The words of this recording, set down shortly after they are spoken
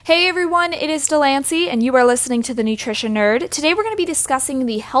Hey everyone, it is Delancey, and you are listening to The Nutrition Nerd. Today we're going to be discussing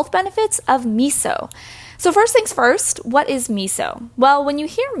the health benefits of miso. So first things first, what is miso? Well, when you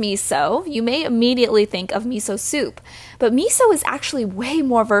hear miso, you may immediately think of miso soup, but miso is actually way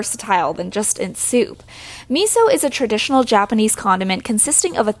more versatile than just in soup. Miso is a traditional Japanese condiment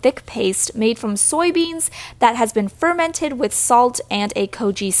consisting of a thick paste made from soybeans that has been fermented with salt and a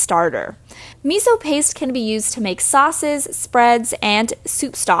koji starter. Miso paste can be used to make sauces, spreads, and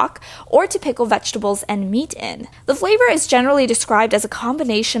soup stock, or to pickle vegetables and meat in. The flavor is generally described as a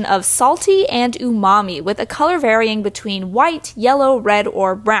combination of salty and umami, with a color varying between white, yellow, red,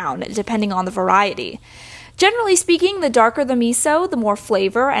 or brown, depending on the variety. Generally speaking, the darker the miso, the more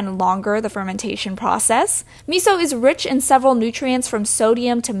flavor and longer the fermentation process. Miso is rich in several nutrients from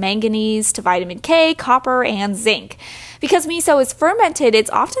sodium to manganese to vitamin K, copper, and zinc. Because miso is fermented, it's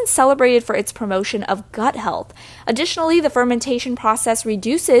often celebrated for its promotion of gut health. Additionally, the fermentation process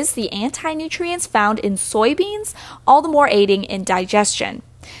reduces the anti-nutrients found in soybeans, all the more aiding in digestion.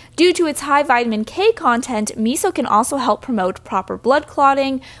 Due to its high vitamin K content, miso can also help promote proper blood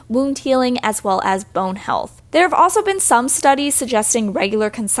clotting, wound healing, as well as bone health. There have also been some studies suggesting regular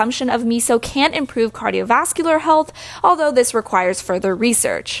consumption of miso can improve cardiovascular health, although this requires further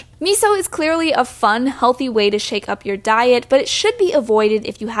research. Miso is clearly a fun, healthy way to shake up your diet, but it should be avoided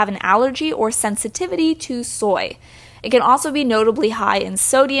if you have an allergy or sensitivity to soy. It can also be notably high in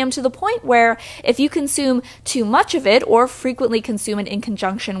sodium to the point where if you consume too much of it or frequently consume it in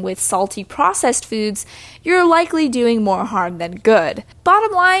conjunction with salty processed foods, you're likely doing more harm than good.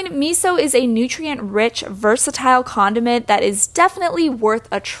 Bottom line, miso is a nutrient-rich, versatile condiment that is definitely worth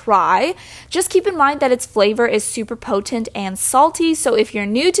a try. Just keep in mind that its flavor is super potent and salty, so if you're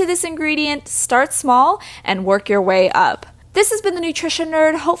new to this ingredient, start small and work your way up. This has been The Nutrition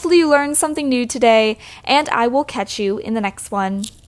Nerd. Hopefully you learned something new today, and I will catch you in the next one.